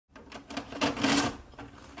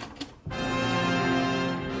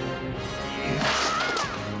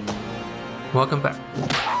Welcome back.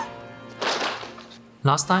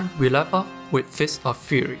 Last time we left off with Fist of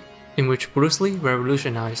Fury, in which Bruce Lee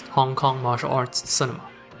revolutionized Hong Kong martial arts cinema,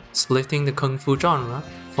 splitting the Kung Fu genre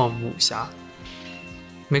from Wuxia.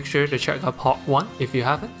 Make sure to check out part 1 if you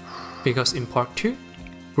haven't, because in part 2,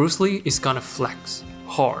 Bruce Lee is gonna flex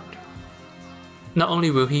hard. Not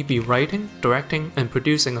only will he be writing, directing, and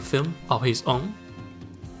producing a film of his own,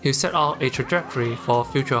 he'll set out a trajectory for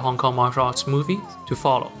future Hong Kong martial arts movies to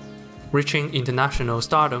follow, reaching international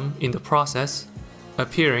stardom in the process,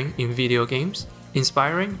 appearing in video games,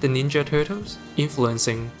 inspiring the Ninja Turtles,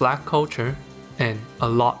 influencing black culture, and a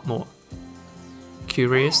lot more.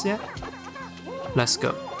 Curious yet? Let's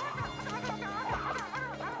go.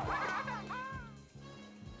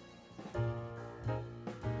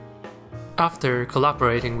 After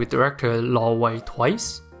collaborating with director Lo Wei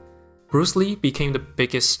twice, Bruce Lee became the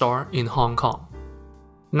biggest star in Hong Kong.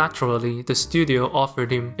 Naturally, the studio offered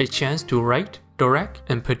him a chance to write, direct,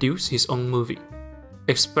 and produce his own movie,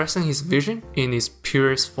 expressing his vision in its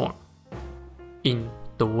purest form, in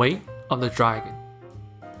The Way of the Dragon.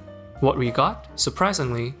 What we got,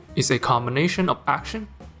 surprisingly, is a combination of action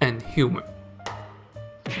and humor.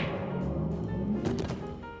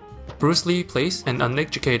 Bruce Lee plays an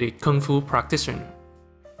uneducated kung fu practitioner.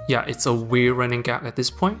 Yeah, it's a weird running gag at this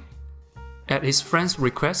point. At his friend's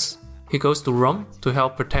request, he goes to Rome to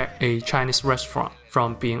help protect a Chinese restaurant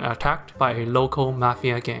from being attacked by a local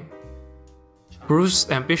mafia gang.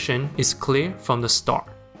 Bruce's ambition is clear from the start.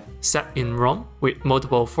 Set in Rome with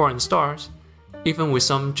multiple foreign stars, even with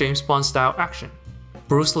some James Bond style action,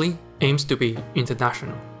 Bruce Lee aims to be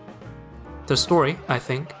international. The story, I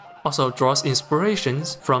think, also draws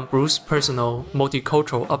inspirations from Bruce's personal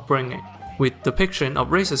multicultural upbringing, with depiction of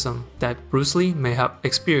racism that Bruce Lee may have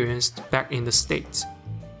experienced back in the States.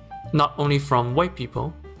 Not only from white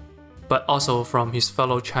people, but also from his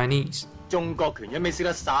fellow Chinese. You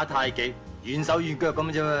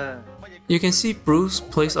can see Bruce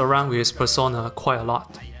plays around with his persona quite a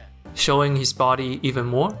lot, showing his body even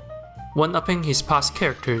more, one-upping his past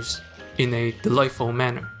characters in a delightful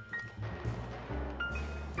manner.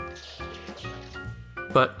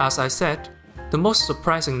 But as I said, the most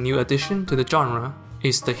surprising new addition to the genre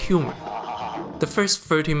is the humor. The first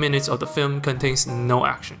 30 minutes of the film contains no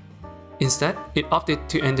action. Instead, it opted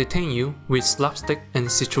to entertain you with slapstick and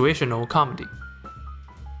situational comedy.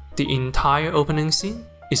 The entire opening scene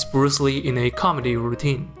is Bruce Lee in a comedy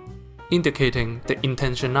routine, indicating the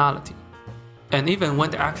intentionality. And even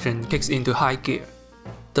when the action kicks into high gear,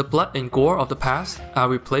 the blood and gore of the past are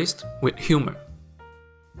replaced with humor.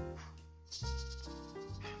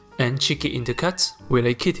 And cheeky intercuts with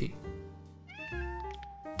a kitty.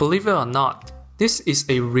 Believe it or not, this is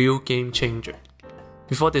a real game changer.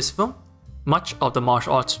 Before this film, much of the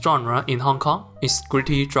martial arts genre in Hong Kong is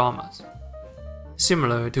gritty dramas,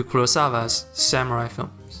 similar to Kurosawa's samurai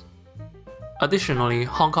films. Additionally,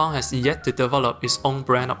 Hong Kong has yet to develop its own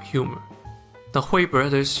brand of humor. The Hui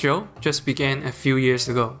Brothers show just began a few years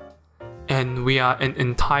ago, and we are an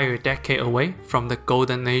entire decade away from the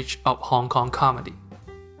golden age of Hong Kong comedy.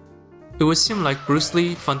 It would seem like Bruce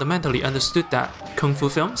Lee fundamentally understood that kung fu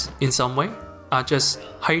films, in some way, are just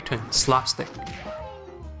heightened slapstick.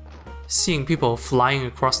 Seeing people flying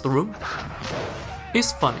across the room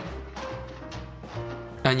is funny.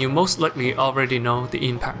 And you most likely already know the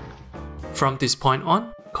impact. From this point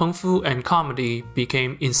on, kung fu and comedy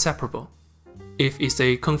became inseparable. If it's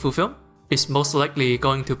a kung fu film, it's most likely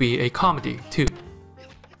going to be a comedy too.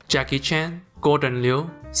 Jackie Chan, Gordon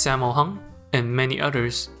Liu, Sammo Hung, and many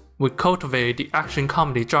others would cultivate the action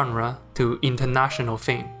comedy genre to international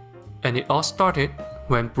fame. And it all started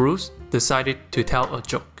when Bruce decided to tell a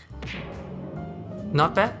joke.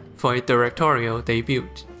 Not bad for a directorial debut.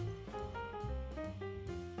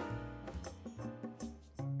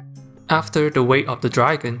 After The Way of the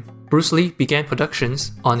Dragon, Bruce Lee began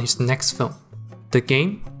productions on his next film, The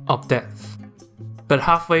Game of Death. But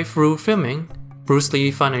halfway through filming, Bruce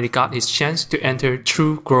Lee finally got his chance to enter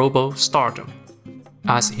true global stardom,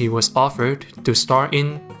 as he was offered to star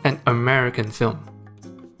in an American film,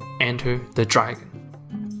 Enter the Dragon.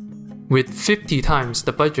 With 50 times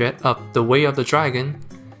the budget of The Way of the Dragon,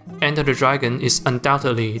 Enter the Dragon is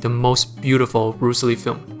undoubtedly the most beautiful Bruce Lee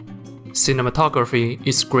film. Cinematography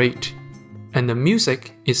is great, and the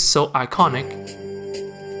music is so iconic.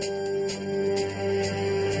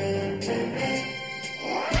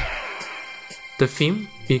 The theme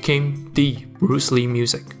became the Bruce Lee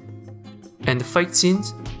music, and the fight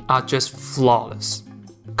scenes are just flawless.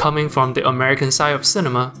 Coming from the American side of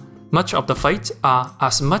cinema, much of the fights are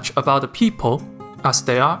as much about the people as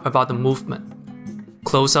they are about the movement.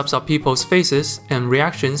 Close-ups of people's faces and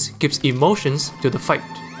reactions gives emotions to the fight.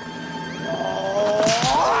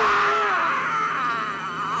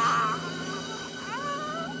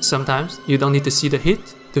 Sometimes you don't need to see the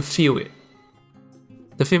hit to feel it.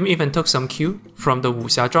 The film even took some cue from the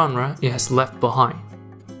wuxia genre it has left behind.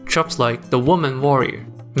 Tropes like the woman warrior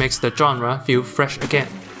makes the genre feel fresh again.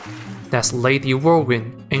 That's Lady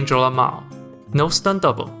Whirlwind, Angela Mao. No stunt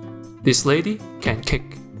double. This lady can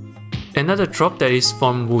kick. Another trope that is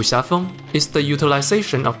from wuxia film is the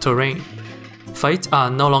utilization of terrain. Fights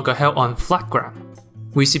are no longer held on flat ground.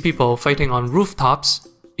 We see people fighting on rooftops,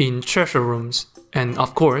 in treasure rooms, and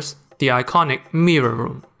of course, the iconic mirror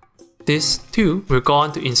room. This too will go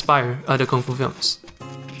on to inspire other kung fu films.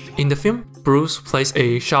 In the film, Bruce plays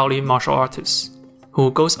a Shaolin martial artist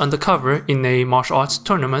who goes undercover in a martial arts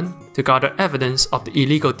tournament to gather evidence of the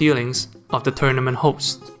illegal dealings of the tournament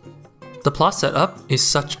host. The plot setup is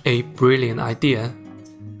such a brilliant idea.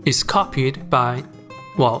 It's copied by,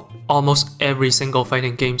 well, almost every single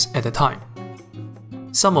fighting games at the time.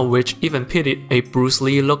 Some of which even pitted a Bruce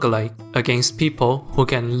Lee lookalike against people who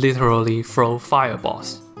can literally throw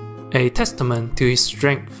fireballs. A testament to his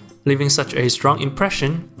strength, leaving such a strong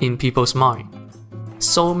impression in people's mind.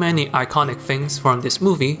 So many iconic things from this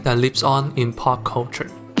movie that lives on in pop culture.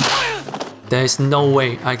 There is no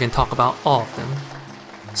way I can talk about all of them.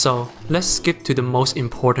 So let's skip to the most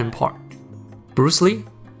important part. Bruce Lee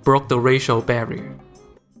broke the racial barrier.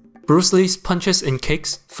 Bruce Lee's punches and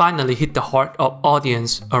kicks finally hit the heart of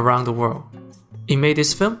audience around the world. It made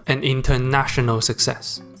this film an international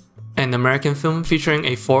success. An American film featuring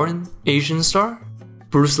a foreign Asian star?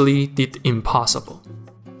 Bruce Lee did the impossible.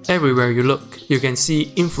 Everywhere you look, you can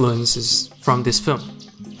see influences from this film.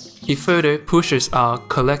 It further pushes our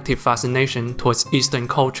collective fascination towards Eastern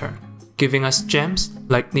culture, giving us gems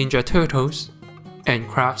like Ninja Turtles and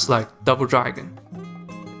crafts like Double Dragon.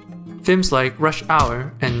 Films like Rush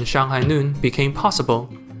Hour and Shanghai Noon became possible.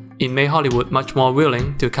 It made Hollywood much more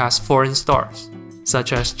willing to cast foreign stars,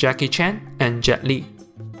 such as Jackie Chan and Jet Li.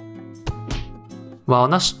 While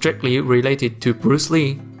not strictly related to Bruce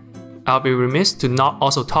Lee, I'll be remiss to not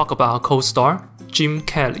also talk about co-star Jim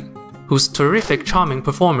Kelly, whose terrific charming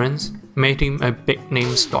performance made him a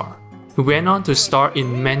big-name star, who went on to star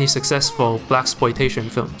in many successful blaxploitation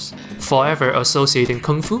films, forever associating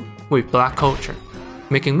kung fu with black culture,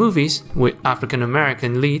 making movies with African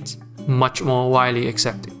American leads much more widely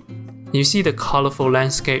accepted. You see the colorful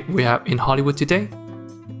landscape we have in Hollywood today?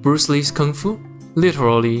 Bruce Lee's kung fu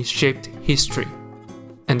literally shaped history,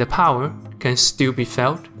 and the power can still be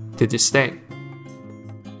felt to this day.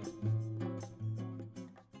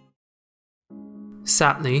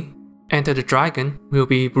 Sadly, Enter the Dragon will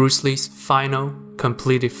be Bruce Lee's final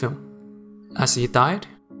completed film, as he died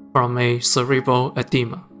from a cerebral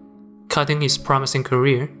edema, cutting his promising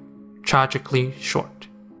career tragically short.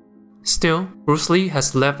 Still, Bruce Lee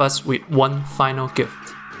has left us with one final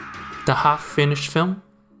gift, the half-finished film,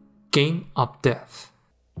 Game of Death.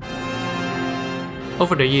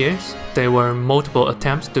 Over the years, there were multiple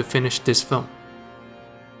attempts to finish this film.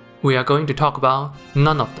 We are going to talk about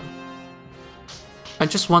none of them. I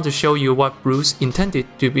just want to show you what Bruce intended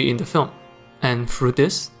to be in the film, and through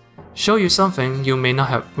this, show you something you may not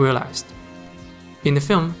have realized. In the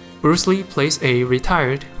film, Bruce Lee plays a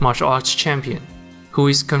retired martial arts champion who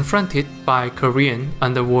is confronted by Korean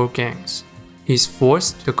underworld gangs. He's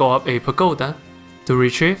forced to go up a pagoda to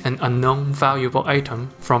retrieve an unknown valuable item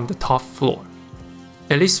from the top floor.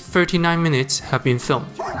 At least 39 minutes have been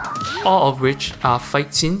filmed, all of which are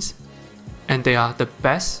fight scenes, and they are the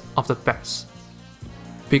best of the best.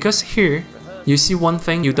 Because here, you see one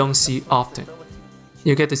thing you don't see often.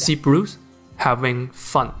 You get to see Bruce having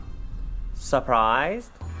fun.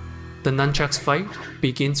 Surprised? The nunchucks fight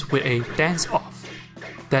begins with a dance-off.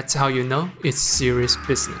 That's how you know it's serious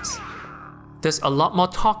business. There's a lot more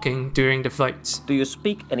talking during the fights. Do you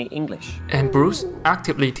speak any English? And Bruce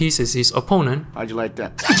actively teases his opponent. How'd you like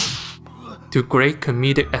that? To great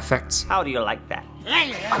comedic effects. How do you like that?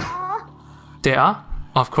 There are,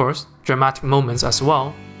 of course, dramatic moments as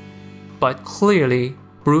well. But clearly,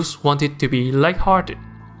 Bruce wanted to be lighthearted.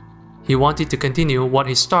 He wanted to continue what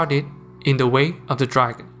he started in The Way of the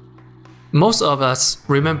Dragon. Most of us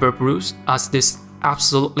remember Bruce as this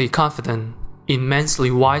absolutely confident,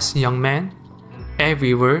 immensely wise young man.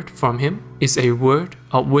 Every word from him is a word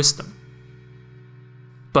of wisdom.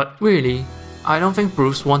 But really, I don't think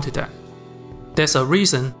Bruce wanted that. There's a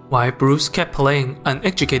reason why Bruce kept playing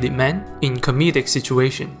uneducated men in comedic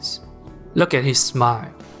situations. Look at his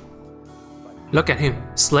smile. Look at him,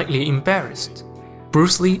 slightly embarrassed.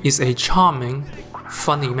 Bruce Lee is a charming,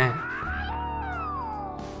 funny man.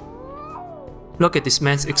 Look at this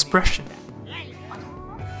man's expression.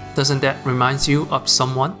 Doesn't that remind you of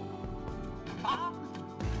someone?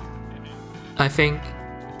 I think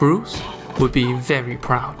Bruce would be very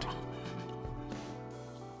proud.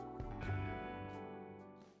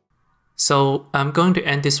 So I'm going to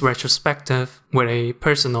end this retrospective with a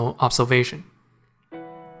personal observation.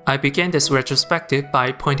 I began this retrospective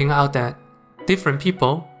by pointing out that different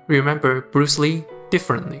people remember Bruce Lee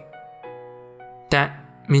differently. That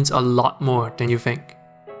means a lot more than you think.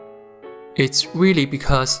 It's really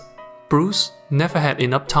because Bruce never had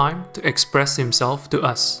enough time to express himself to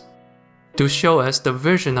us, to show us the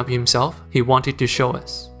version of himself he wanted to show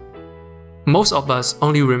us. Most of us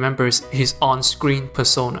only remembers his on-screen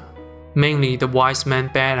persona, mainly the wise man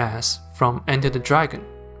badass from Enter the Dragon.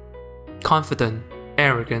 Confident,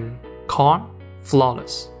 arrogant, calm,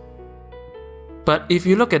 flawless. But if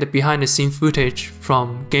you look at the behind-the-scenes footage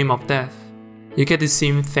from Game of Death, you get to see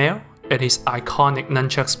him fail at his iconic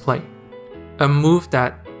nunchucks play, a move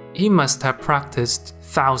that he must have practiced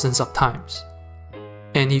thousands of times.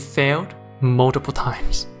 And he failed multiple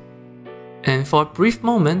times. And for a brief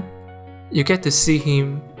moment, you get to see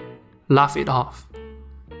him laugh it off,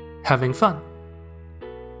 having fun.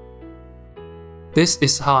 This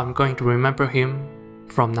is how I'm going to remember him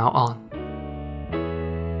from now on.